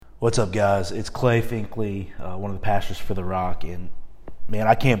What's up, guys? It's Clay Finkley, one of the pastors for The Rock, and man,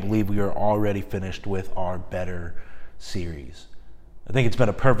 I can't believe we are already finished with our Better series. I think it's been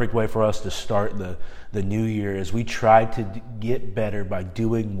a perfect way for us to start the new year as we try to get better by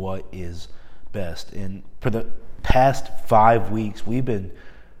doing what is best. And for the past 5 weeks, we've been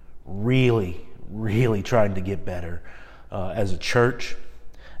really trying to get better as a church,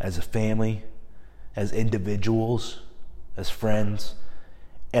 as a family, as individuals, as friends.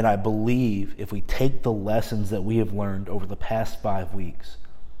 And I believe if we take the lessons that we have learned over the past 5 weeks,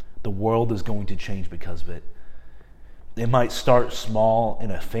 the world is going to change because of it. It might start small in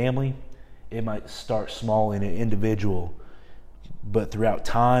a family. It might start small in an individual. But throughout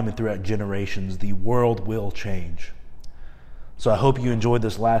time and throughout generations, the world will change. So I hope you enjoyed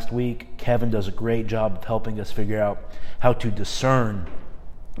this last week. Kevin does a great job of helping us figure out how to discern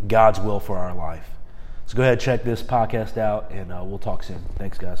God's will for our life. So go ahead and check this podcast out, and we'll talk soon.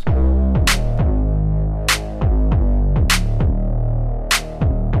 Thanks, guys.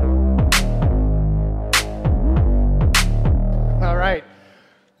 All right.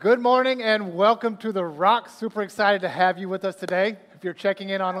 Good morning and welcome to The Rock. Super excited to have you with us today. If you're checking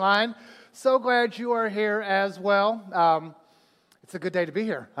in online, so glad you are here as well. It's a good day to be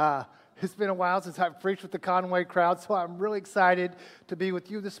here. It's been a while since I've preached with the Conway crowd, so I'm really excited to be with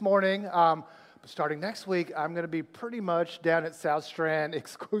you this morning. Starting next week, I'm going to be pretty much down at South Strand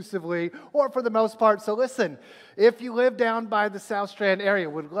exclusively, or for the most part. So listen, if you live down by the South Strand area,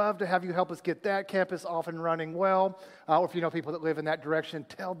 would love to have you help us get that campus off and running well. Or if you know people that live in that direction,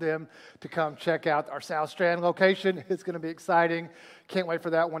 tell them to come check out our South Strand location. It's going to be exciting. Can't wait for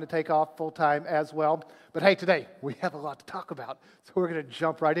that one to take off full-time as well. But hey, today, we have a lot to talk about, so we're going to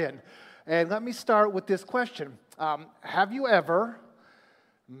jump right in. And let me start with this question. Have you ever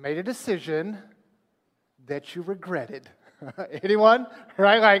made a decision that you regretted? Anyone?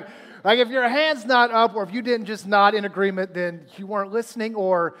 Right? Like if your hand's not up, or if you didn't just nod in agreement, then you weren't listening,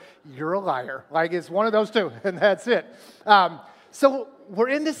 or you're a liar. Like it's one of those two, and that's it. So we're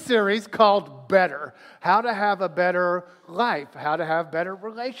in this series called Better. How to have a better life, how to have better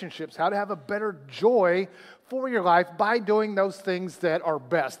relationships, how to have a better joy for your life by doing those things that are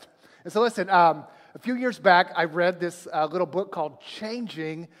best. And so listen, a few years back, I read this little book called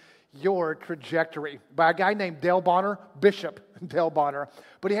Changing Your Trajectory by a guy named Dale Bonner, Bishop Dale Bonner.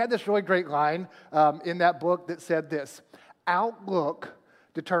 But he had this really great line in that book that said this: outlook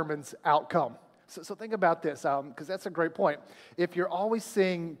determines outcome. So think about this, because that's a great point. If you're always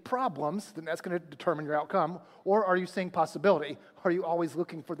seeing problems, then that's going to determine your outcome. Or are you seeing possibility? Are you always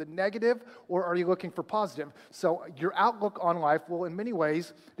looking for the negative, or are you looking for positive? So your outlook on life will, in many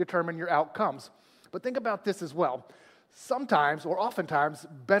ways, determine your outcomes. But think about this as well. Sometimes, or oftentimes,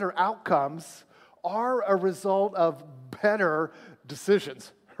 better outcomes are a result of better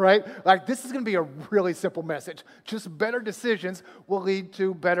decisions, right? Like this is going to be a really simple message. Just better decisions will lead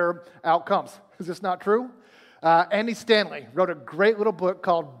to better outcomes. Is this not true? Andy Stanley wrote a great little book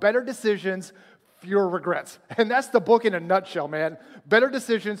called Better Decisions, Fewer Regrets. And that's the book in a nutshell, man. Better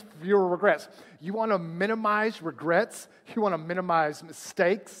decisions, fewer regrets. You want to minimize regrets. You want to minimize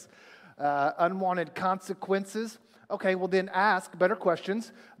mistakes, unwanted consequences. Okay, well then ask better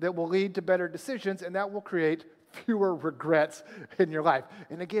questions that will lead to better decisions, and that will create fewer regrets in your life.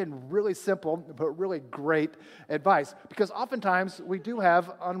 And again, really simple, but really great advice, because oftentimes we do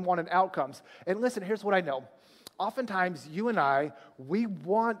have unwanted outcomes. And listen, here's what I know. Oftentimes you and I, we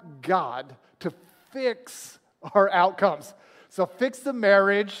want God to fix our outcomes. So fix the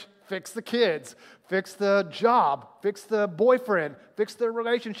marriage, fix the kids, fix the job, fix the boyfriend, fix the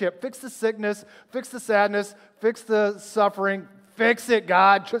relationship, fix the sickness, fix the sadness, fix the suffering. Fix it,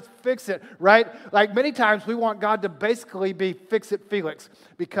 God. Just fix it, right? Like many times we want God to basically be fix-it Felix,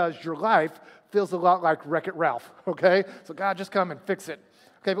 because your life feels a lot like Wreck-It Ralph, okay? So God, just come and fix it.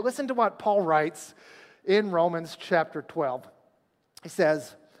 Okay, but listen to what Paul writes in Romans chapter 12. He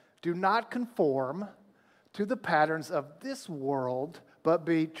says, do not conform to the patterns of this world, but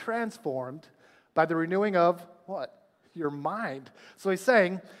be transformed by the renewing of what? Your mind. So he's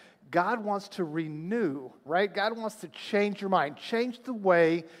saying God wants to renew, right? God wants to change your mind, change the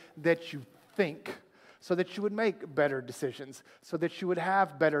way that you think so that you would make better decisions, so that you would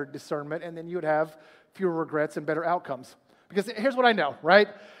have better discernment, and then you would have fewer regrets and better outcomes. Because here's what I know, right?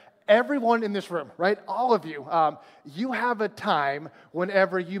 Everyone in this room, right? All of you, you have a time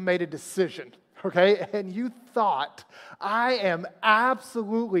whenever you made a decision, okay? And you thought, I am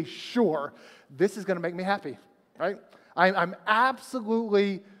absolutely sure this is going to make me happy, right? I'm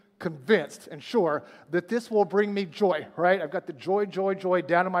absolutely convinced and sure that this will bring me joy, right? I've got the joy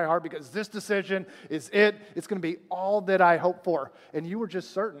down in my heart because this decision is it. It's going to be all that I hope for. And you were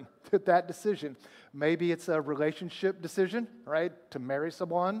just certain that that decision, maybe it's a relationship decision, right? To marry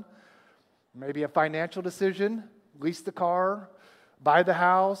someone, maybe a financial decision, lease the car, buy the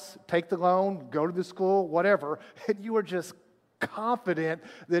house, take the loan, go to the school, whatever. And you were just confident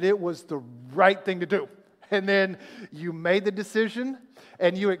that it was the right thing to do. And then you made the decision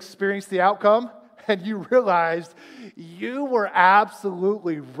and you experienced the outcome and you realized you were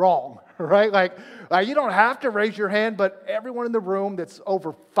absolutely wrong, right? Like you don't have to raise your hand, but everyone in the room that's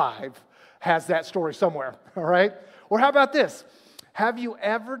over 5 has that story somewhere, all right? Or how about this? Have you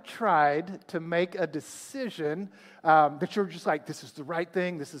ever tried to make a decision that you're just like, this is the right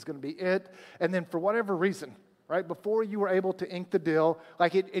thing, this is going to be it, and then for whatever reason, right, before you were able to ink the deal,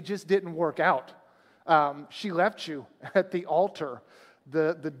 like it just didn't work out. She left you at the altar.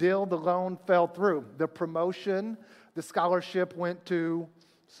 The deal, the loan fell through. The promotion, the scholarship went to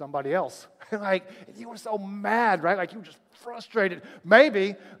somebody else. Like, you were so mad, right? Like, you were just frustrated.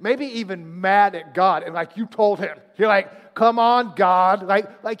 Maybe even mad at God. And like, you told him. You're like, come on, God.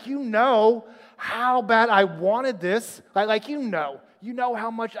 Like you know how bad I wanted this. Like you know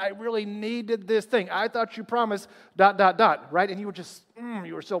how much I really needed this thing. I thought you promised ... right? And you were just,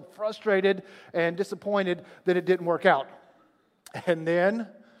 you were so frustrated and disappointed that it didn't work out. And then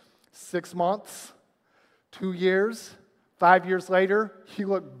 6 months, 2 years, 5 years later, you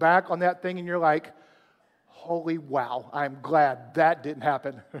look back on that thing and you're like, holy wow, I'm glad that didn't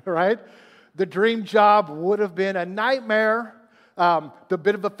happen, right? The dream job would have been a nightmare. The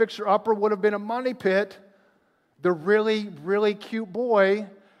bit of a fixer-upper would have been a money pit. The really, really cute boy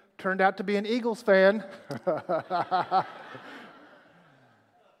turned out to be an Eagles fan.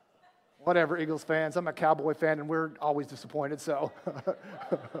 Whatever, Eagles fans. I'm a Cowboy fan, and we're always disappointed, so.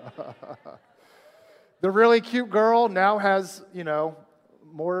 The really cute girl now has,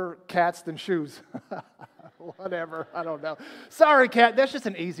 more cats than shoes. Whatever, I don't know. Sorry, Kat, that's just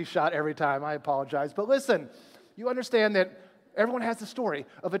an easy shot every time. I apologize. But listen, you understand that everyone has the story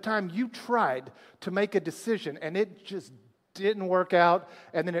of a time you tried to make a decision and it just didn't work out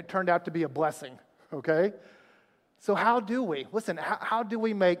and then it turned out to be a blessing, okay? So how do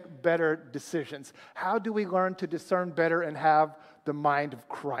we make better decisions? How do we learn to discern better and have the mind of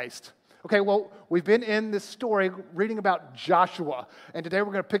Christ? Okay, well, we've been in this story reading about Joshua, and today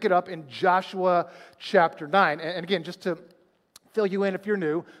we're going to pick it up in Joshua chapter 9. And again, just to fill you in if you're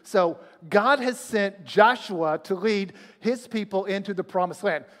new. So God has sent Joshua to lead his people into the promised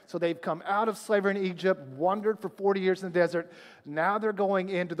land. So they've come out of slavery in Egypt, wandered for 40 years in the desert. Now they're going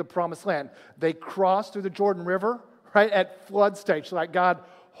into the promised land. They cross through the Jordan River, right, at flood stage. So like God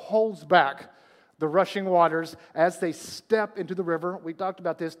holds back the rushing waters as they step into the river. We talked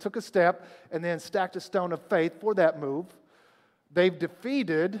about this, took a step, and then stacked a stone of faith for that move. They've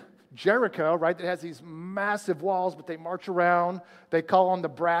defeated Jericho, right, that has these massive walls, but they march around. They call on the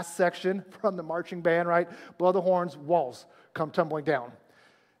brass section from the marching band, right? Blow the horns, walls come tumbling down.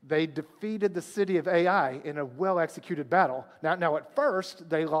 They defeated the city of Ai in a well-executed battle. Now, at first,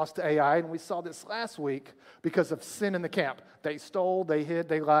 they lost to Ai, and we saw this last week because of sin in the camp. They stole, they hid,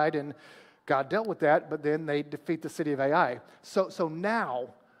 they lied, and God dealt with that, but then they defeat the city of Ai. So now,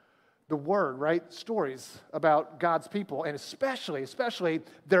 the word, right, stories about God's people, and especially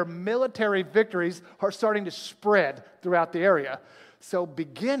their military victories are starting to spread throughout the area. So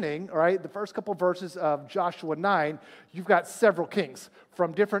beginning, right, the first couple verses of Joshua 9, you've got several kings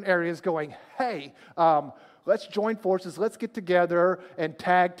from different areas going, hey, let's join forces, let's get together and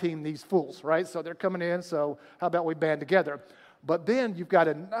tag team these fools, right? So they're coming in, so how about we band together? But then you've got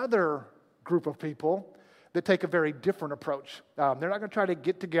another group of people that take a very different approach. They're not going to try to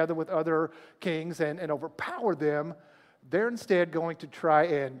get together with other kings and overpower them. They're instead going to try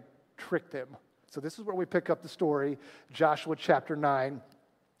and trick them. So this is where we pick up the story, Joshua chapter 9.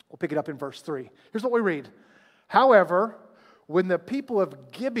 We'll pick it up in verse 3. Here's what we read. However, when the people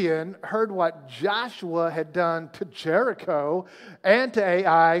of Gibeon heard what Joshua had done to Jericho and to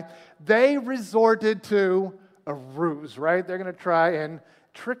Ai, they resorted to a ruse, right? They're going to try and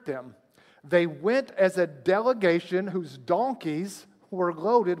trick them. They went as a delegation whose donkeys were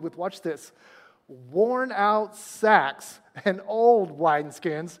loaded with, watch this, worn out sacks and old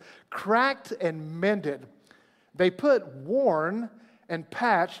wineskins, cracked and mended. They put worn and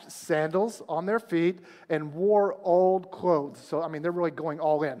patched sandals on their feet and wore old clothes. So, they're really going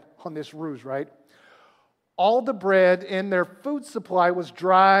all in on this ruse, right? All the bread in their food supply was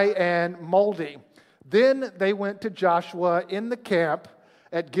dry and moldy. Then they went to Joshua in the camp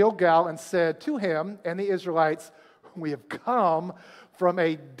at Gilgal and said to him and the Israelites, we have come from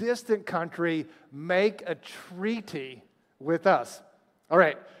a distant country make a treaty with us. All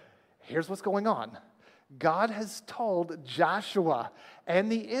right, here's what's going on. God has told Joshua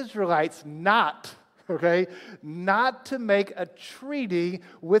and the Israelites not to make a treaty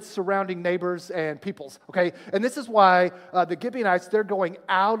with surrounding neighbors and peoples, okay? And this is why the Gibeonites, they're going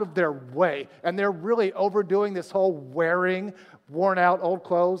out of their way, and they're really overdoing this whole wearing worn out old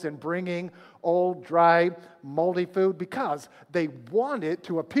clothes and bringing old, dry, moldy food because they want it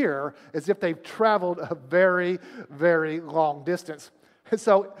to appear as if they've traveled a very, very long distance. And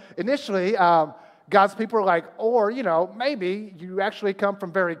so initially, God's people are like, or, maybe you actually come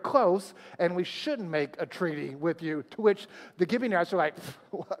from very close and we shouldn't make a treaty with you. To which the Gibeonites are like,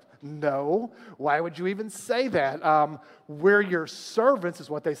 what? No, why would you even say that? We're your servants is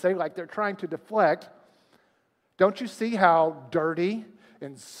what they say, like they're trying to deflect. Don't you see how dirty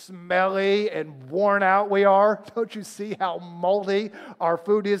and smelly and worn out we are? Don't you see how moldy our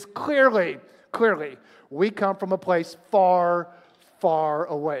food is? Clearly, we come from a place far, far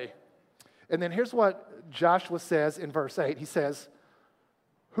away. And then here's what Joshua says in verse 8. He says,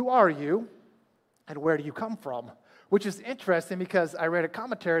 who are you and where do you come from? Which is interesting because I read a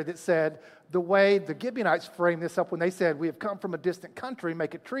commentary that said the way the Gibeonites framed this up when they said, we have come from a distant country,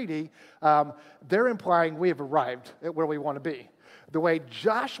 make a treaty, they're implying we have arrived at where we want to be. The way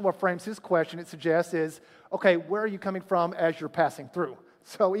Joshua frames his question, it suggests is, okay, where are you coming from as you're passing through?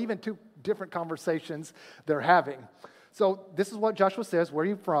 So even two different conversations they're having. So this is what Joshua says, where are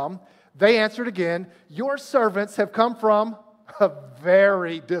you from? They answered again, your servants have come from a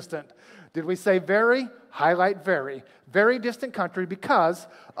very distant. Did we say very? Highlight very. Very distant country because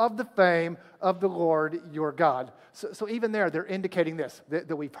of the fame of the Lord your God. So even there, they're indicating this,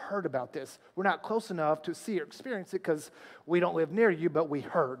 that we've heard about this. We're not close enough to see or experience it because we don't live near you, but we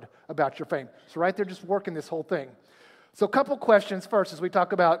heard about your fame. So right there, just working this whole thing. So a couple questions first as we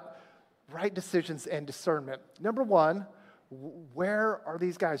talk about right decisions and discernment. Number one, where are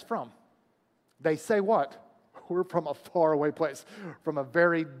these guys from? They say what? We're from a faraway place, from a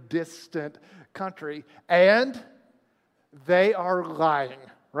very distant country, and they are lying,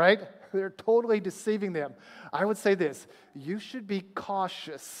 right? They're totally deceiving them. I would say this, you should be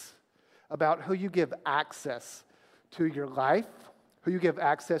cautious about who you give access to your life, who you give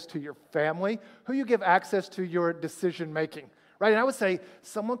access to your family, who you give access to your decision making, right? And I would say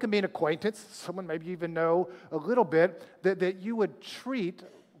someone can be an acquaintance, someone maybe you even know a little bit, that you would treat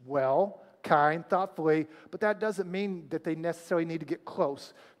well, kind, thoughtfully, but that doesn't mean that they necessarily need to get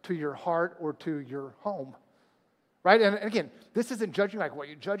close to your heart or to your home, right? And again, this isn't judging like, what,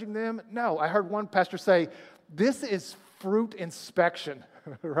 you're judging them? No, I heard one pastor say, this is fruit inspection,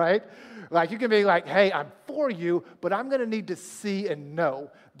 right? Like you can be like, hey, I'm for you, but I'm going to need to see and know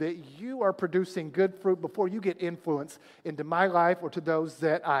that you are producing good fruit before you get influence into my life or to those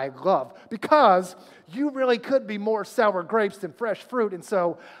that I love. Because you really could be more sour grapes than fresh fruit, and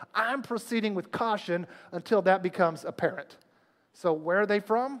so I'm proceeding with caution until that becomes apparent. So where are they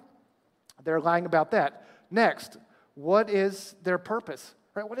from? They're lying about that. Next, what is their purpose?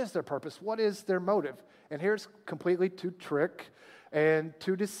 Right? What is their purpose? What is their motive? And here's completely to trick and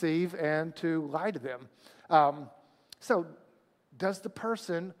to deceive and to lie to them. So does the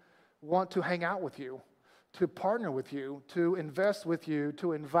person want to hang out with you, to partner with you, to invest with you,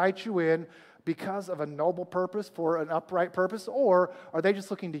 to invite you in because of a noble purpose, for an upright purpose, or are they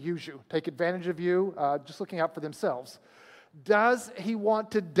just looking to use you, take advantage of you, just looking out for themselves? Does he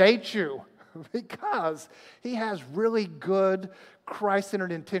want to date you because he has really good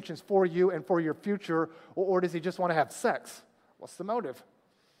Christ-centered intentions for you and for your future, or does he just want to have sex? What's the motive?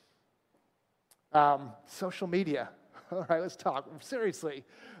 Social media. All right, let's talk seriously.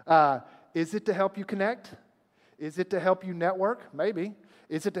 Is it to help you connect? Is it to help you network? Maybe.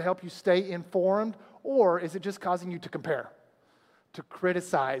 Is it to help you stay informed? Or is it just causing you to compare, to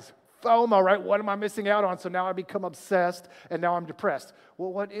criticize? FOMO, right? What am I missing out on? So now I become obsessed and now I'm depressed.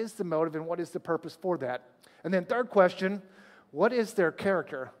 Well, what is the motive and what is the purpose for that? And then third question, what is their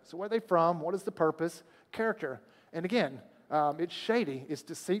character? So where are they from? What is the purpose? Character. And again, it's shady. It's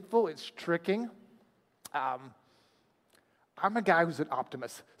deceitful. It's tricking. I'm a guy who's an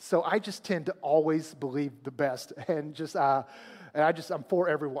optimist, so I just tend to always believe the best, and I'm for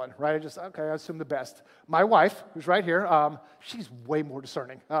everyone, right? I assume the best. My wife, who's right here, she's way more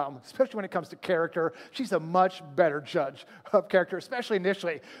discerning, especially when it comes to character. She's a much better judge of character, especially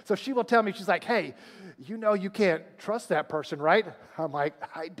initially. So she will tell me, she's like, hey, you know you can't trust that person, right? I'm like,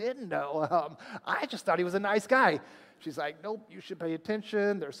 I didn't know. I just thought he was a nice guy. She's like, nope, you should pay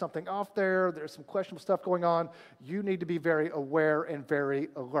attention. There's something off there. There's some questionable stuff going on. You need to be very aware and very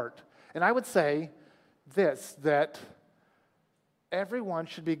alert. And I would say this, that everyone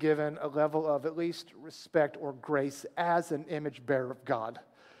should be given a level of at least respect or grace as an image bearer of God.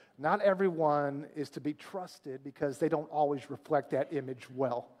 Not everyone is to be trusted because they don't always reflect that image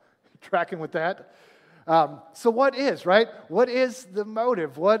well. Tracking with that? So what is, right? What is the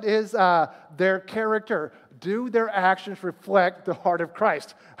motive? What is their character? Do their actions reflect the heart of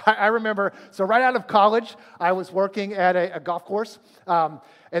Christ? I remember, so right out of college, I was working at a golf course,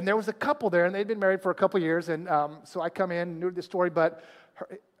 and there was a couple there, and they'd been married for a couple years, and so I come in, knew the story, but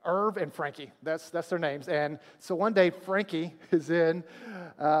Irv and Frankie, that's their names. And so one day, Frankie is in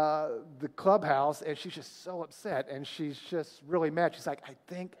the clubhouse, and she's just so upset, and she's just really mad. She's like, I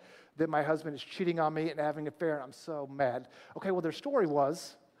think that my husband is cheating on me and having an affair, and I'm so mad. Okay, well, their story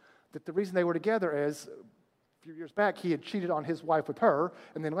was that the reason they were together is a few years back, he had cheated on his wife with her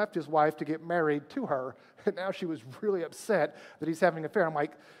and then left his wife to get married to her, and now she was really upset that he's having an affair. I'm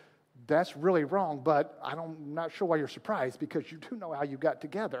like, that's really wrong, but I'm not sure why you're surprised because you do know how you got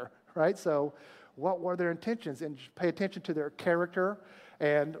together, right? So what were their intentions? And pay attention to their character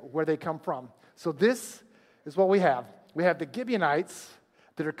and where they come from. So this is what we have. We have the Gibeonites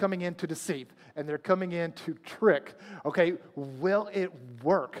that are coming in to deceive, and they're coming in to trick. Okay, will it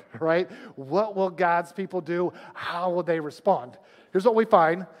work, right? What will God's people do? How will they respond? Here's what we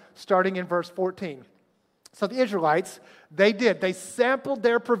find, starting in verse 14. So the Israelites, they sampled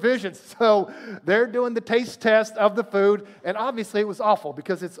their provisions. So they're doing the taste test of the food, and obviously it was awful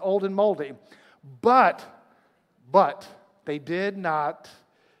because it's old and moldy. But they did not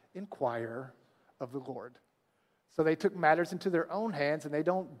inquire of the Lord. So they took matters into their own hands, and they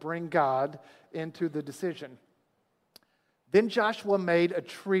don't bring God into the decision. Then Joshua made a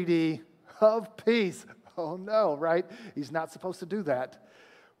treaty of peace. Oh no, right? He's not supposed to do that.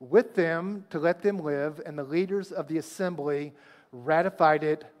 With them to let them live, and the leaders of the assembly ratified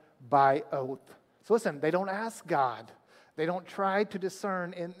it by oath. So listen, they don't ask God. They don't try to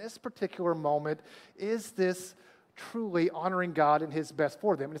discern in this particular moment, is this truly honoring God and His best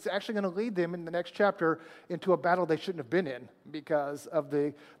for them? And it's actually going to lead them in the next chapter into a battle they shouldn't have been in because of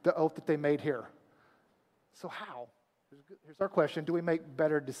the oath that they made here. So how? Here's our question. Do we make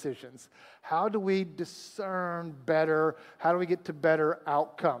better decisions? How do we discern better? How do we get to better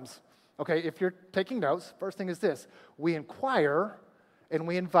outcomes? Okay, if you're taking notes, first thing is this. We inquire and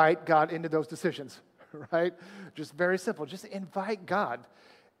we invite God into those decisions, right? Just very simple. Just invite God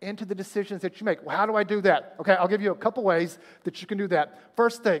into the decisions that you make. Well, how do I do that? Okay, I'll give you a couple ways that you can do that.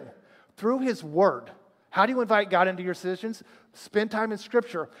 First thing, through His Word. How do you invite God into your decisions? Spend time in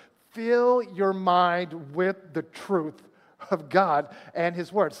Scripture. Fill your mind with the truth of God and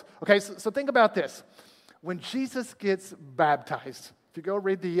His words. Okay, so think about this. When Jesus gets baptized, if you go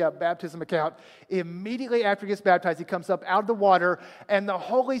read the baptism account, immediately after he gets baptized, he comes up out of the water, and the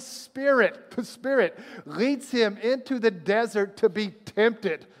Holy Spirit, the Spirit, leads him into the desert to be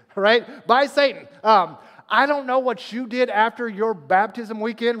tempted, right, by Satan. I don't know what you did after your baptism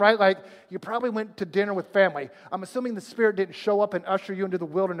weekend, right? Like, you probably went to dinner with family. I'm assuming the Spirit didn't show up and usher you into the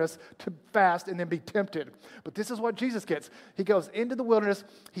wilderness to fast and then be tempted. But this is what Jesus gets. He goes into the wilderness,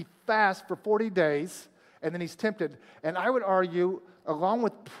 he fasts for 40 days, and then he's tempted. And I would argue, along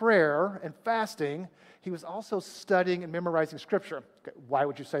with prayer and fasting, he was also studying and memorizing Scripture. Okay, why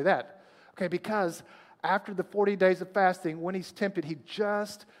would you say that? Okay, because after the 40 days of fasting, when he's tempted, he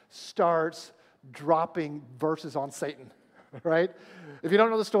just starts dropping verses on Satan, right? If you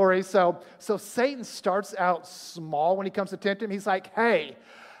don't know the story, so Satan starts out small when he comes to tempt him. He's like, hey,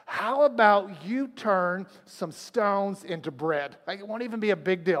 how about you turn some stones into bread? Like, it won't even be a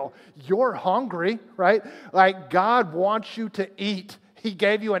big deal. You're hungry, right? Like, God wants you to eat. He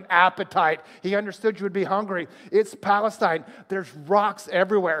gave you an appetite. He understood you would be hungry. It's Palestine. There's rocks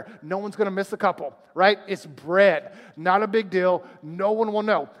everywhere. No one's going to miss a couple, right? It's bread. Not a big deal. No one will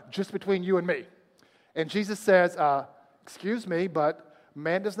know. Just between you and me. And Jesus says, excuse me, but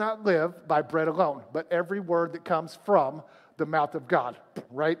man does not live by bread alone, but every word that comes from the mouth of God,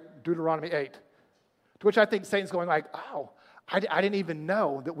 right? Deuteronomy 8. To which I think Satan's going like, oh, I didn't even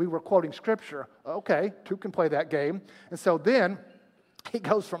know that we were quoting Scripture. Okay, two can play that game. And so then he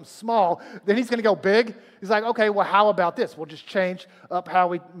goes from small, then he's going to go big. He's like, okay, well, how about this? We'll just change up how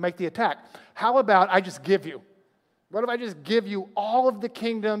we make the attack. How about I just give you? What if I just give you all of the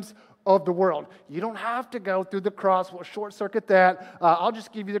kingdoms of the world? You don't have to go through the cross. We'll short circuit that. I'll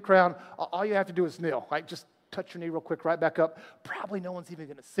just give you the crown. All you have to do is kneel. Like, just touch your knee real quick, right back up. Probably no one's even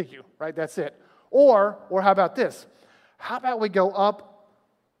going to see you, right? That's it. Or how about this? How about we go up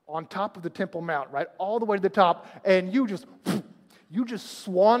on top of the Temple Mount, right? All the way to the top, and you just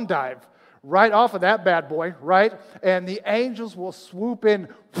swan dive right off of that bad boy, right? And the angels will swoop in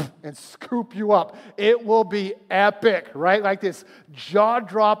and scoop you up. It will be epic, right? Like this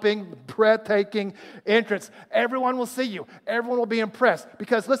jaw-dropping, breathtaking entrance. Everyone will see you. Everyone will be impressed.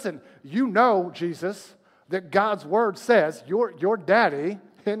 Because listen, you know, Jesus, that God's word says, your daddy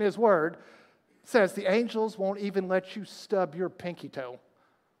in his word says the angels won't even let you stub your pinky toe.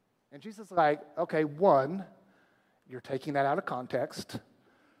 And Jesus is like, okay, one, you're taking that out of context.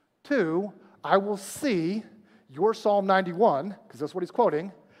 Two, I will see your Psalm 91, because that's what he's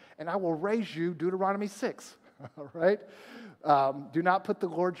quoting, and I will raise you Deuteronomy 6, all right? Do not put the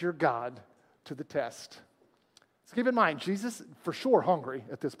Lord your God to the test. So keep in mind, Jesus, for sure hungry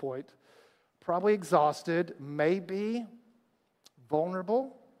at this point, probably exhausted, maybe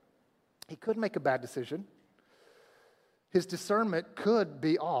vulnerable. He could make a bad decision. His discernment could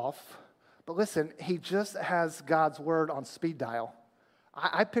be off, but listen, he just has God's word on speed dial.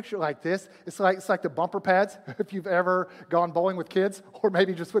 I picture it like this. It's like the bumper pads. If you've ever gone bowling with kids, or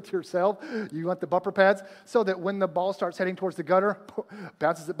maybe just with yourself, you want the bumper pads so that when the ball starts heading towards the gutter,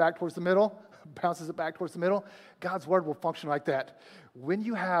 bounces it back towards the middle, bounces it back towards the middle. God's word will function like that. When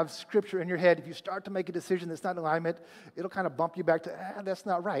you have scripture in your head, if you start to make a decision that's not in alignment, it'll kind of bump you back to, that's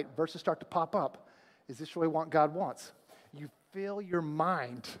not right. Verses start to pop up. Is this really what God wants? You fill your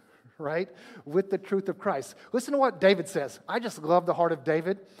mind, right, with the truth of Christ. Listen to what David says. I just love the heart of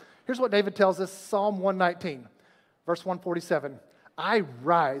David. Here's what David tells us, Psalm 119, verse 147. I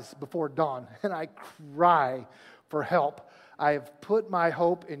rise before dawn, and I cry for help. I have put my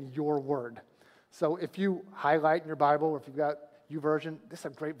hope in your word. So if you highlight in your Bible, or if you've got YouVersion, this is a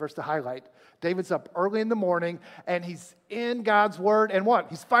great verse to highlight. David's up early in the morning, and he's in God's word, and what?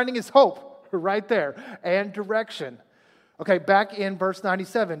 He's finding his hope right there, and direction. Okay, back in verse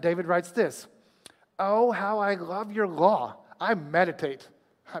 97, David writes this. Oh, how I love your law. I meditate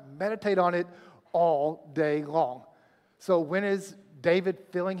on it all day long. So when is David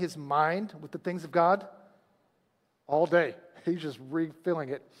filling his mind with the things of God? All day. He's just refilling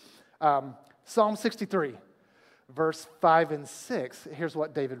it. Psalm 63, verse 5 and 6. Here's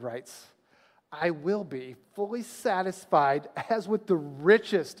what David writes. I will be fully satisfied as with the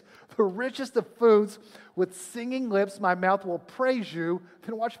richest of foods. With singing lips, my mouth will praise you.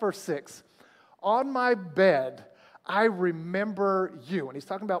 Then watch verse 6. On my bed, I remember you. And he's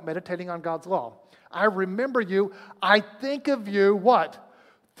talking about meditating on God's law. I remember you. I think of you, what?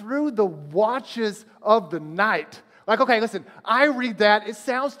 Through the watches of the night. Like, okay, listen, I read that. It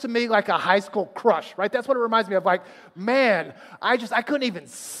sounds to me like a high school crush, right? That's what it reminds me of. Like, man, I couldn't even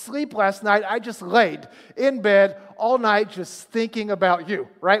sleep last night. I just laid in bed all night just thinking about you,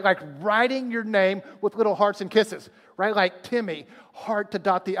 right? Like writing your name with little hearts and kisses, right? Like Timmy, heart to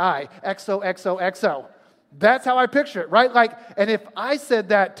dot the I, XOXOXO. That's how I picture it, right? Like, and if I said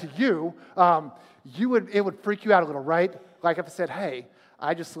that to you, it would freak you out a little, right? Like if I said, hey,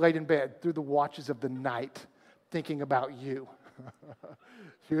 I just laid in bed through the watches of the night thinking about you.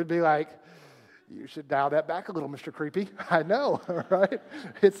 You would be like, you should dial that back a little, Mr. Creepy. I know, right?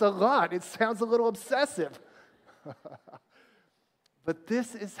 It's a lot. It sounds a little obsessive. But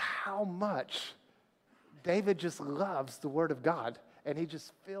this is how much David just loves the Word of God, and he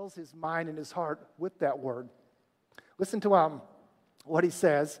just fills his mind and his heart with that Word. Listen to what he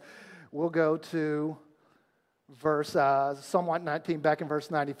says. We'll go to Psalm 119, back in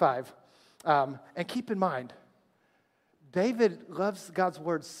verse 95. And keep in mind, David loves God's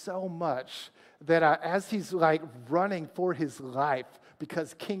word so much that as he's like running for his life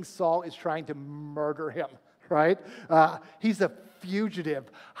because King Saul is trying to murder him, right? He's a fugitive,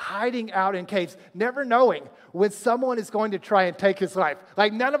 hiding out in caves, never knowing when someone is going to try and take his life.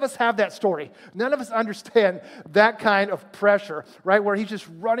 Like none of us have that story. None of us understand that kind of pressure, right? Where he's just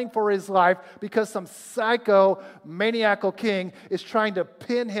running for his life because some psycho, maniacal king is trying to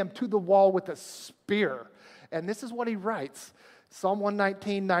pin him to the wall with a spear. And this is what he writes, Psalm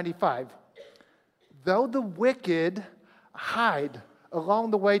 119:95. Though the wicked hide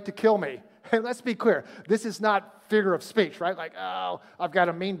along the way to kill me. And let's be clear, this is not figure of speech, right? Like, oh, I've got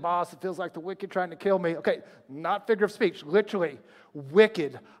a mean boss. It feels like the wicked trying to kill me. Okay, not figure of speech. Literally,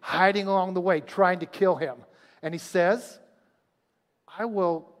 wicked hiding along the way, trying to kill him. And he says, I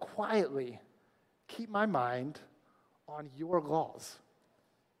will quietly keep my mind on your laws.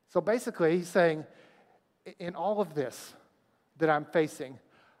 So basically, he's saying, in all of this that I'm facing,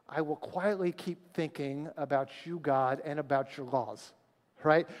 I will quietly keep thinking about you, God, and about your laws,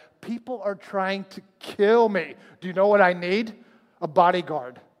 right? People are trying to kill me. Do you know what I need? A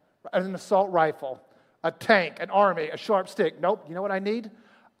bodyguard, an assault rifle, a tank, an army, a sharp stick. Nope. You know what I need?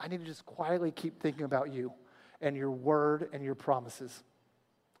 I need to just quietly keep thinking about you and your word and your promises.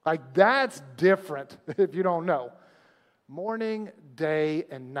 Like, that's different if you don't know. Morning, day,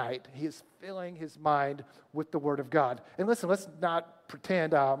 and night. He is filling his mind with the Word of God. And listen, let's not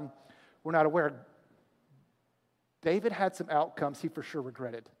pretend we're not aware. David had some outcomes he for sure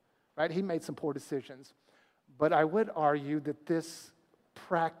regretted, right? He made some poor decisions. But I would argue that this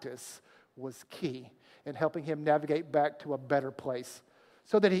practice was key in helping him navigate back to a better place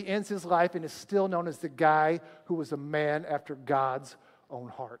so that he ends his life and is still known as the guy who was a man after God's own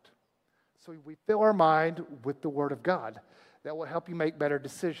heart. So we fill our mind with the Word of God. That will help you make better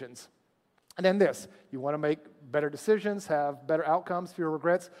decisions. And then this, you want to make better decisions, have better outcomes, fewer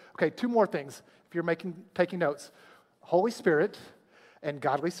regrets. Okay, 2 more things if you're taking notes. Holy Spirit and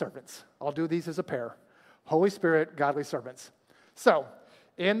godly servants. I'll do these as a pair. Holy Spirit, godly servants. So,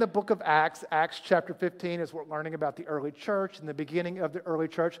 in the book of Acts, Acts chapter 15, as we're learning about the early church and the beginning of the early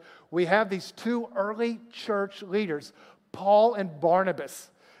church, we have these 2 early church leaders, Paul and Barnabas.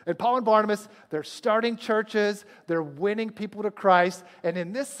 And Paul and Barnabas, they're starting churches, they're winning people to Christ, and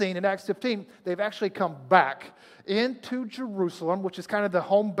in this scene, in Acts 15, they've actually come back into Jerusalem, which is kind of the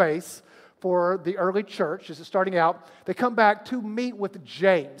home base for the early church as it's starting out. They come back to meet with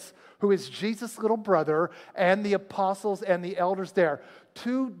James, who is Jesus' little brother, and the apostles and the elders there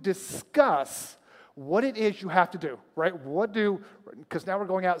to discuss what it is you have to do, right? Because now we're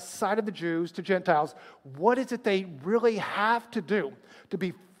going outside of the Jews to Gentiles, what is it they really have to do to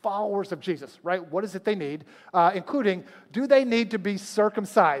be followers of Jesus, right? What is it they need, including, do they need to be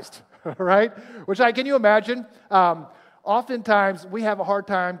circumcised, right? Can you imagine? Oftentimes, we have a hard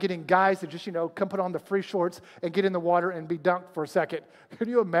time getting guys to just, come put on the free shorts and get in the water and be dunked for a second. Can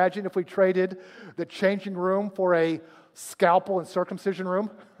you imagine if we traded the changing room for a scalpel and circumcision room?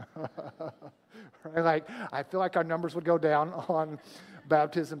 Right? I feel like our numbers would go down on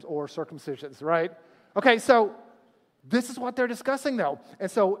baptisms or circumcisions, right? Okay, so this is what they're discussing, though.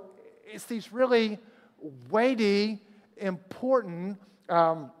 And so it's these really weighty, important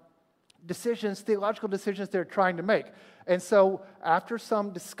decisions, theological decisions they're trying to make. And so after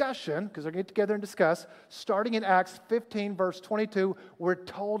some discussion, because they're going to get together and discuss, starting in Acts 15, verse 22, we're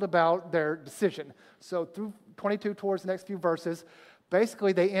told about their decision. So through 22 towards the next few verses,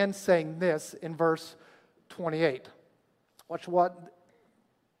 basically they end saying this in verse 28. Watch what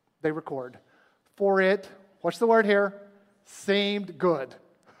they record. For it, what's the word here? Seemed good.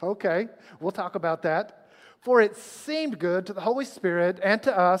 Okay, we'll talk about that. For it seemed good to the Holy Spirit and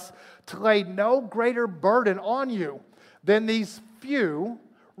to us to lay no greater burden on you than these few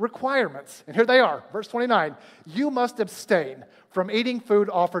requirements. And here they are, verse 29. You must abstain from eating food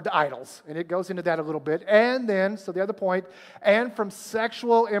offered to idols. And it goes into that a little bit. And then, so the other point, and from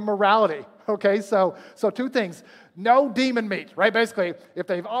sexual immorality. Okay, so 2 things. No demon meat, right? Basically, if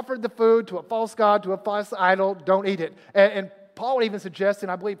they've offered the food to a false god, to a false idol, don't eat it. And Paul even suggests in,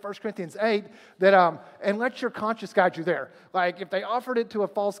 I believe, 1 Corinthians 8, that, and let your conscience guide you there. Like, if they offered it to a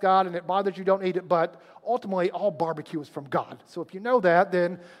false god and it bothers you, don't eat it, but ultimately, all barbecue is from God. So if you know that,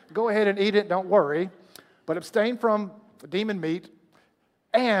 then go ahead and eat it, don't worry. But abstain from demon meat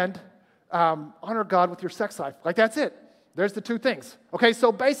and honor God with your sex life. Like, that's it. There's the 2 things. Okay,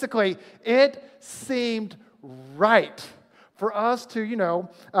 so basically, it seemed right for us to,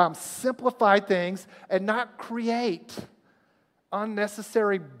 simplify things and not create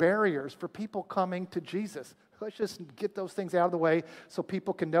unnecessary barriers for people coming to Jesus. Let's just get those things out of the way so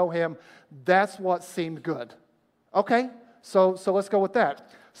people can know him. That's what seemed good. Okay, so let's go with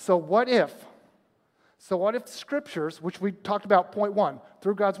that. So what if scriptures, which we talked about point 1,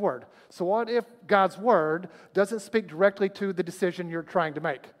 through God's word. So what if God's word doesn't speak directly to the decision you're trying to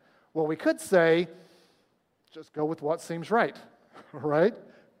make? Well, we could say, just go with what seems right, right?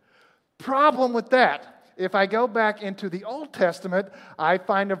 Problem with that. If I go back into the Old Testament, I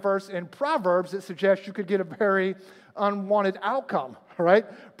find a verse in Proverbs that suggests you could get a very unwanted outcome, right?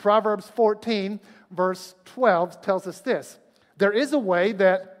 Proverbs 14, verse 12 tells us this. There is a way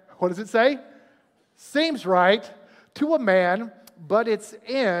that, what does it say? Seems right to a man, but its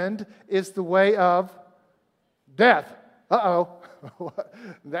end is the way of death. Uh-oh.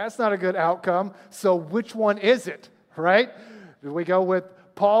 That's not a good outcome. So which one is it, right? Do we go with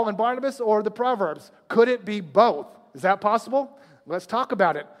Paul and Barnabas or the Proverbs? Could it be both? Is that possible? Let's talk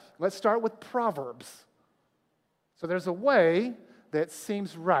about it. Let's start with Proverbs. So there's a way that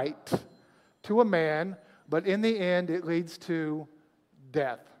seems right to a man, but in the end it leads to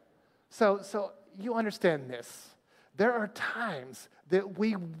death. So you understand this. There are times that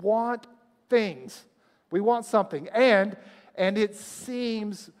we want things. We want something, and it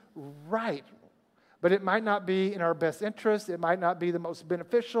seems right. But it might not be in our best interest. It might not be the most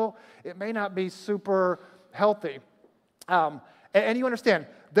beneficial. It may not be super healthy. And you understand,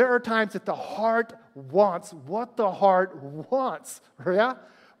 there are times that the heart wants what the heart wants, yeah?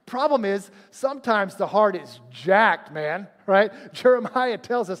 Problem is, sometimes the heart is jacked, man, right? Jeremiah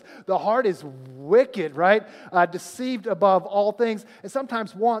tells us the heart is wicked, right? Deceived above all things, and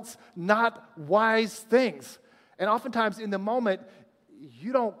sometimes wants not wise things. And oftentimes in the moment,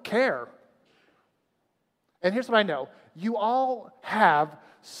 you don't care. And here's what I know. You all have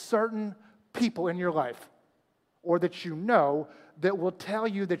certain people in your life, or that you know, that will tell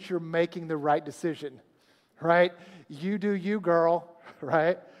you that you're making the right decision, right? You do you, girl,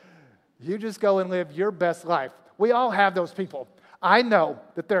 right? You just go and live your best life. We all have those people. I know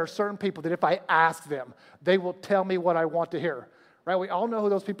that there are certain people that if I ask them, they will tell me what I want to hear, right? We all know who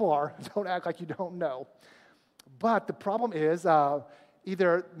those people are. Don't act like you don't know. But the problem is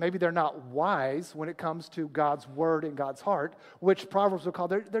either maybe they're not wise when it comes to God's word and God's heart, which Proverbs will call,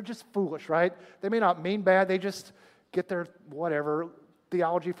 they're just foolish, right? They may not mean bad. They just get their whatever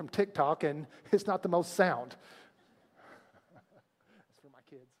theology from TikTok, and it's not the most sound. It's for my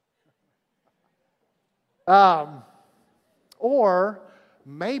kids. Or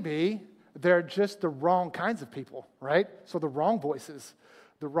maybe they're just the wrong kinds of people, right? So the wrong voices,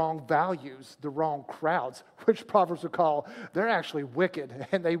 the wrong values, the wrong crowds, which Proverbs would call, they're actually wicked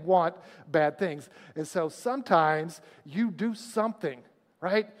and they want bad things. And so sometimes you do something,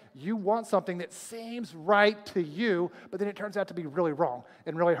 right? You want something that seems right to you, but then it turns out to be really wrong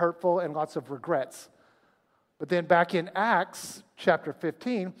and really hurtful and lots of regrets. But then back in Acts chapter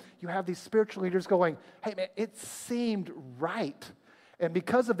 15, you have these spiritual leaders going, hey man, it seemed right. And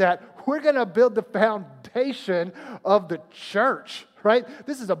because of that, we're going to build the foundation of the church, right?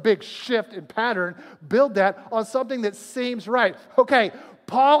 This is a big shift in pattern. Build that on something that seems right. Okay,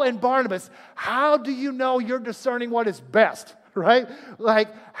 Paul and Barnabas, how do you know you're discerning what is best, right? Like,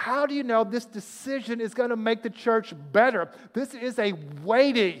 how do you know this decision is going to make the church better? This is a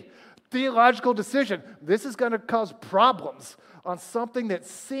weighty theological decision. This is going to cause problems on something that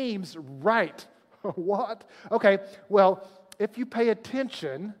seems right. What? Okay, well, if you pay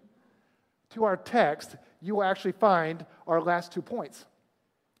attention to our text, you will actually find our last 2 points: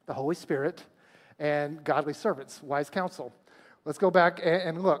 the Holy Spirit and godly servants, wise counsel. Let's go back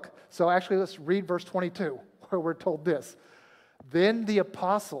and look. So actually, let's read verse 22, where we're told this. Then the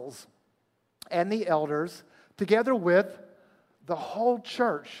apostles and the elders, together with the whole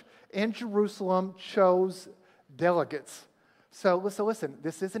church in Jerusalem, chose delegates. So listen,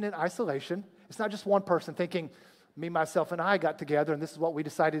 this isn't in isolation. It's not just one person thinking, me, myself, and I got together, and this is what we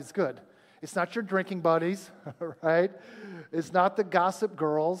decided is good. It's not your drinking buddies, right? It's not the gossip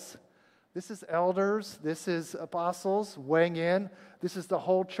girls. This is elders. This is apostles weighing in. This is the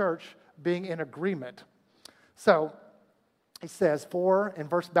whole church being in agreement. So he says,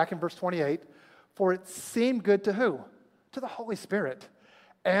 back in verse 28, for it seemed good to who? To the Holy Spirit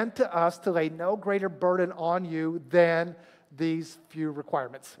and to us to lay no greater burden on you than these few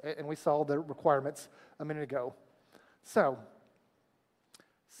requirements. And we saw the requirements a minute ago. So,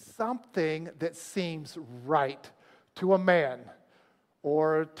 something that seems right to a man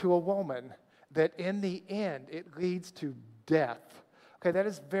or to a woman, that in the end it leads to death. Okay, that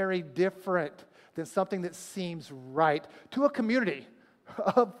is very different than something that seems right to a community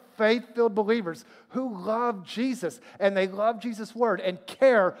of faith-filled believers who love Jesus, and they love Jesus' word and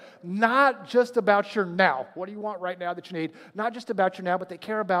care not just about your now. What do you want right now that you need? Not just about your now, but they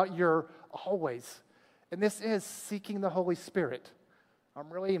care about your always. And this is seeking the Holy Spirit.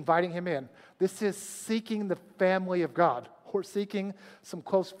 I'm really inviting him in. This is seeking the family of God. We're seeking some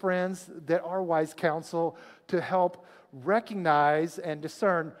close friends that are wise counsel to help recognize and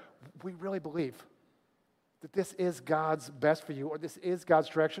discern, we really believe that this is God's best for you, or this is God's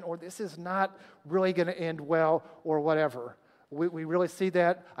direction, or this is not really going to end well, or whatever. We really see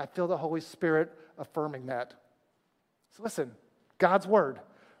that. I feel the Holy Spirit affirming that. So listen, God's word,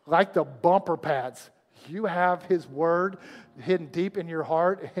 like the bumper pads, you have his word hidden deep in your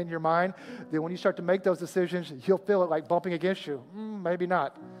heart and your mind, then when you start to make those decisions, you'll feel it like bumping against you. Maybe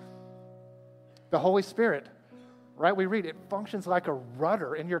not. The Holy Spirit, right? We read it functions like a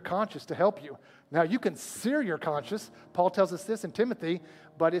rudder in your conscience to help you. Now, you can sear your conscience. Paul tells us this in Timothy,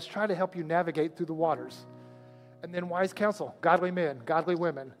 but it's trying to help you navigate through the waters. And then wise counsel, godly men, godly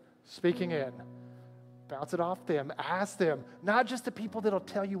women, speaking in. Bounce it off them. Ask them. Not just the people that will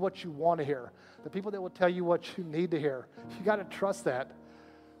tell you what you want to hear. The people that will tell you what you need to hear. You got to trust that.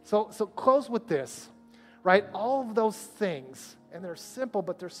 So close with this, right? All of those things, and they're simple,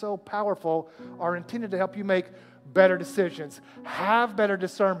 but they're so powerful, are intended to help you make better decisions, have better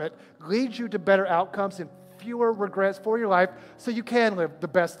discernment, lead you to better outcomes and fewer regrets for your life so you can live the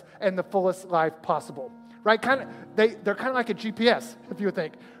best and the fullest life possible. right? They're kind of like a GPS, if you would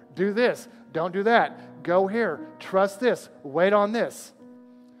think. Do this, don't do that, go here, trust this, wait on this.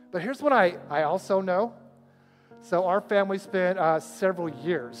 But here's what I also know. So our family spent several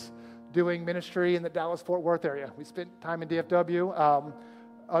years doing ministry in the Dallas-Fort Worth area. We spent time in DFW,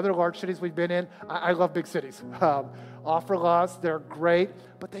 other large cities we've been in. I love big cities. Offer lots, they're great,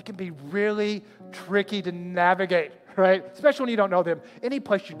 but they can be really tricky to navigate, right? Especially when you don't know them. Any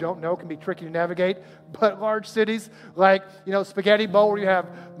place you don't know can be tricky to navigate, but large cities like, Spaghetti Bowl, where you have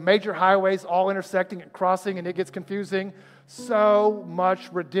major highways all intersecting and crossing, and it gets confusing. So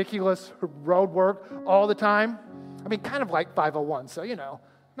much ridiculous road work all the time. I mean, kind of like 501, so,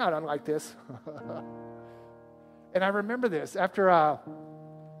 not unlike this. And I remember this. After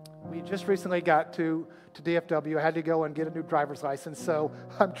we just recently got to DFW, I had to go and get a new driver's license, so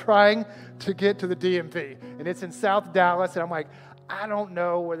I'm trying to get to the DMV. And it's in South Dallas, and I'm like, I don't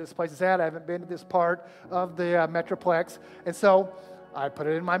know where this place is at. I haven't been to this part of the Metroplex. And so I put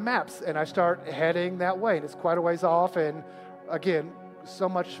it in my maps, and I start heading that way. And it's quite a ways off, and again, so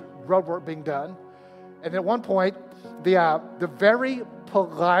much road work being done. And at one point, the very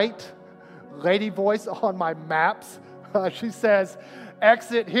polite lady voice on my maps, she says,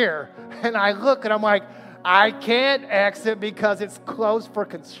 exit here. And I look, and I'm like, I can't exit because it's closed for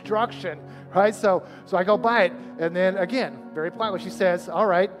construction, right? So I go by it, and then again, very politely, she says, all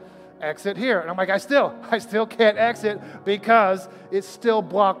right, exit here. And I'm like, I still can't exit because it's still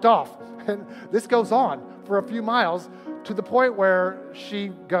blocked off. And this goes on for a few miles to the point where she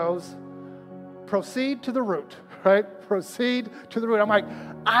goes, proceed to the route, right? Proceed to the route. I'm like,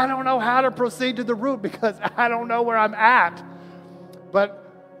 I don't know how to proceed to the route because I don't know where I'm at.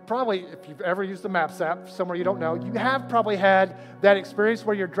 But probably, if you've ever used the Maps app somewhere you don't know, you have probably had that experience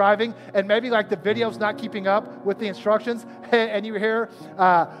where you're driving and maybe like the video's not keeping up with the instructions, and you hear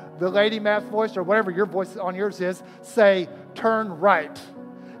the lady Maps voice or whatever your voice on yours is say, turn right.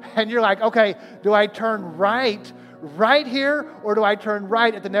 And you're like, okay, do I turn right here, or do I turn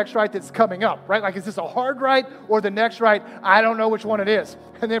right at the next right that's coming up, right? Like, is this a hard right or the next right? I don't know which one it is.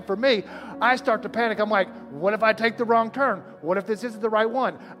 And then for me, I start to panic. I'm like, what if I take the wrong turn? What if this isn't the right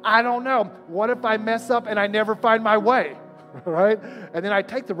one? I don't know. What if I mess up and I never find my way, right? And then I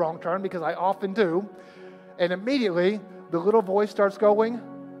take the wrong turn, because I often do, and immediately the little voice starts going,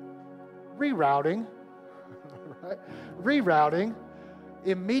 rerouting, right? Rerouting,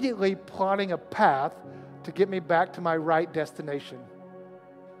 immediately plotting a path to get me back to my right destination.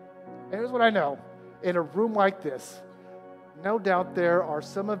 And here's what I know. In a room like this, no doubt there are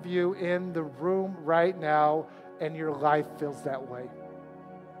some of you in the room right now, and your life feels that way.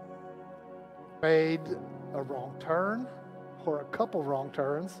 You've made a wrong turn, or a couple wrong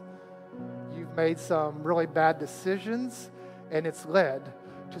turns. You've made some really bad decisions, and it's led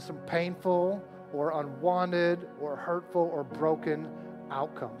to some painful or unwanted or hurtful or broken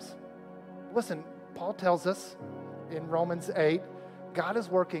outcomes. Listen, Paul tells us in Romans 8, God is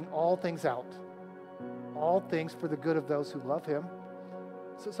working all things out, all things for the good of those who love him.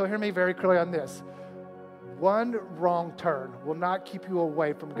 So hear me very clearly on this. One wrong turn will not keep you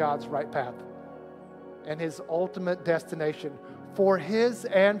away from God's right path and his ultimate destination for his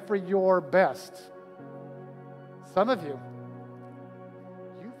and for your best. Some of you,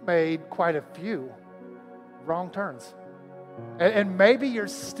 you've made quite a few wrong turns. And maybe you're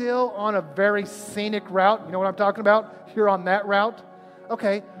still on a very scenic route. You know what I'm talking about? You're on that route.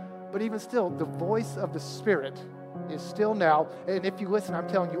 Okay, but even still, the voice of the Spirit is still now, and if you listen, I'm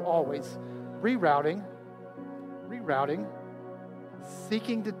telling you always, rerouting,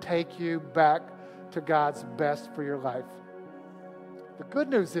 seeking to take you back to God's best for your life. The good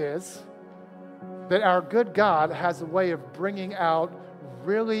news is that our good God has a way of bringing out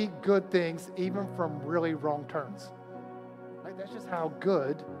really good things even from really wrong turns. Right? That's just how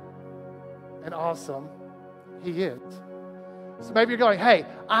good and awesome he is. So maybe you're going, hey,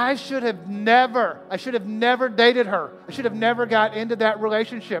 I should have never dated her. I should have never got into that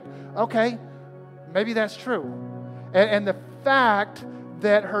relationship. Okay, maybe that's true. And the fact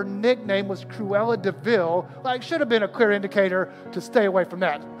that her nickname was Cruella de Vil, should have been a clear indicator to stay away from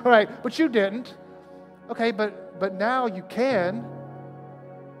that. All right, but you didn't. Okay, but now you can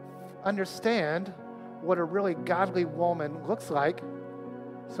understand what a really godly woman looks like,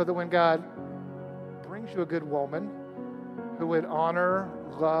 so that when God brings you a good woman who would honor,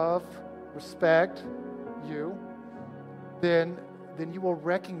 love, respect you, then you will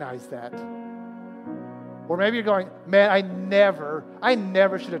recognize that. Or maybe you're going, man, I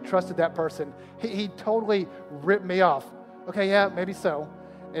never should have trusted that person. He totally ripped me off. Okay, yeah, maybe so.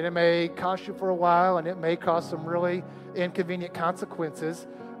 And it may cost you for a while, and it may cause some really inconvenient consequences.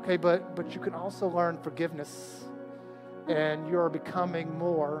 Okay, but you can also learn forgiveness, and you're becoming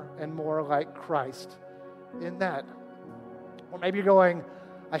more and more like Christ in that. Or maybe you're going,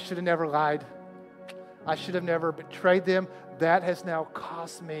 I should have never lied. I should have never betrayed them. That has now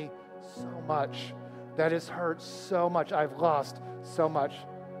cost me so much. That has hurt so much. I've lost so much.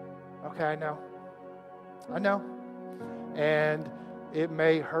 Okay, I know. And it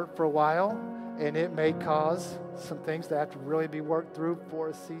may hurt for a while, and it may cause some things that have to really be worked through for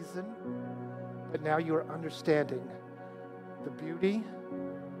a season. But now you are understanding the beauty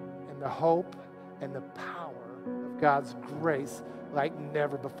and the hope and the power of God's grace like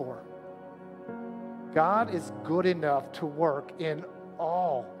never before. God is good enough to work in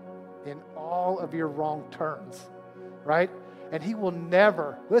all of your wrong turns, right? And he will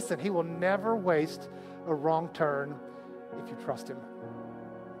never waste a wrong turn if you trust him.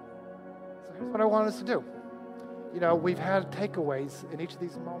 So here's what I want us to do. We've had takeaways in each of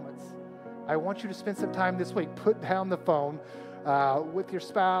these moments. I want you to spend some time this week. Put down the phone with your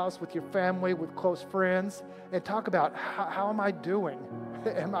spouse, with your family, with close friends, and talk about how am I doing?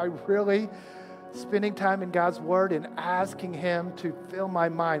 Am I really spending time in God's Word and asking him to fill my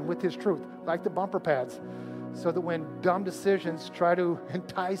mind with his truth, like the bumper pads, so that when dumb decisions try to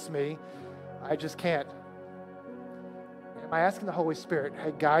entice me, I just can't. Am I asking the Holy Spirit,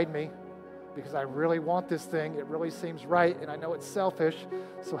 hey, guide me, because I really want this thing. It really seems right, and I know it's selfish,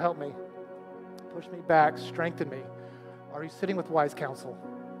 so help me. Push me back, strengthen me. Are you sitting with wise counsel?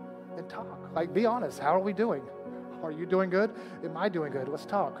 And talk. Be honest. How are we doing? Are you doing good? Am I doing good? Let's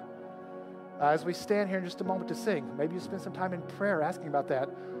talk. As we stand here in just a moment to sing, maybe you spend some time in prayer asking about that,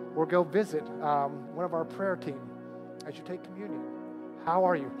 or go visit one of our prayer team as you take communion. How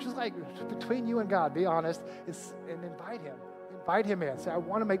are you? Just between you and God, be honest and invite him. Invite him in. Say, I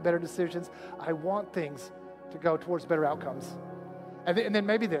want to make better decisions. I want things to go towards better outcomes. And then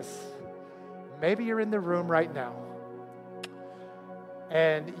maybe this. Maybe you're in the room right now,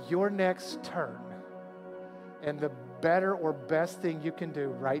 and your next turn, and the better or best thing you can do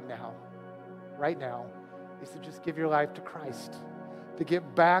right now, is to just give your life to Christ, to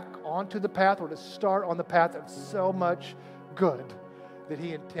get back onto the path, or to start on the path of so much good that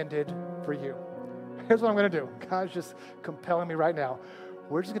he intended for you. Here's what I'm going to do. God's just compelling me right now.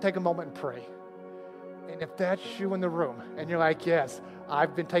 We're just going to take a moment and pray. And if that's you in the room, and you're like, yes,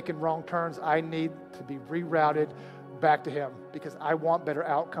 I've been taking wrong turns, I need to be rerouted back to him because I want better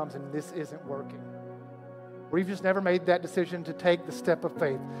outcomes and this isn't working. Or you've just never made that decision to take the step of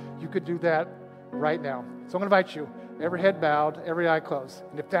faith. You could do that right now. So I'm going to invite you, every head bowed, every eye closed.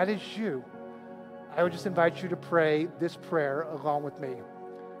 And if that is you, I would just invite you to pray this prayer along with me.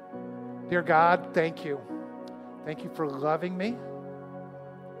 Dear God, thank you. Thank you for loving me.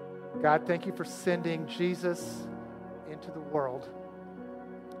 God, thank you for sending Jesus into the world.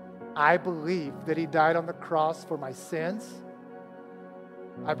 I believe that he died on the cross for my sins.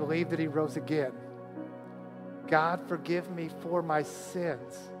 I believe that he rose again. God, forgive me for my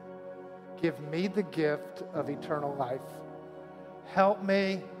sins. Give me the gift of eternal life. Help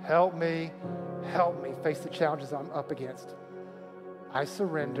me face the challenges I'm up against. I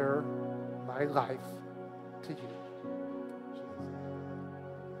surrender my life to you.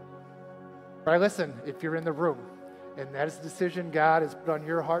 All right, listen, if you're in the room and that is the decision God has put on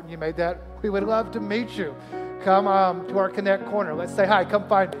your heart and you made that, we would love to meet you. Come to our Connect Corner. Let's say hi. Come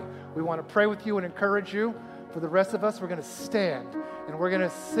find me. We want to pray with you and encourage you. For the rest of us, we're going to stand and we're going to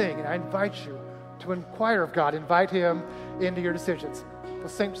sing. And I invite you to inquire of God. Invite him into your decisions.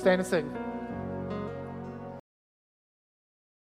 Let's stand and sing.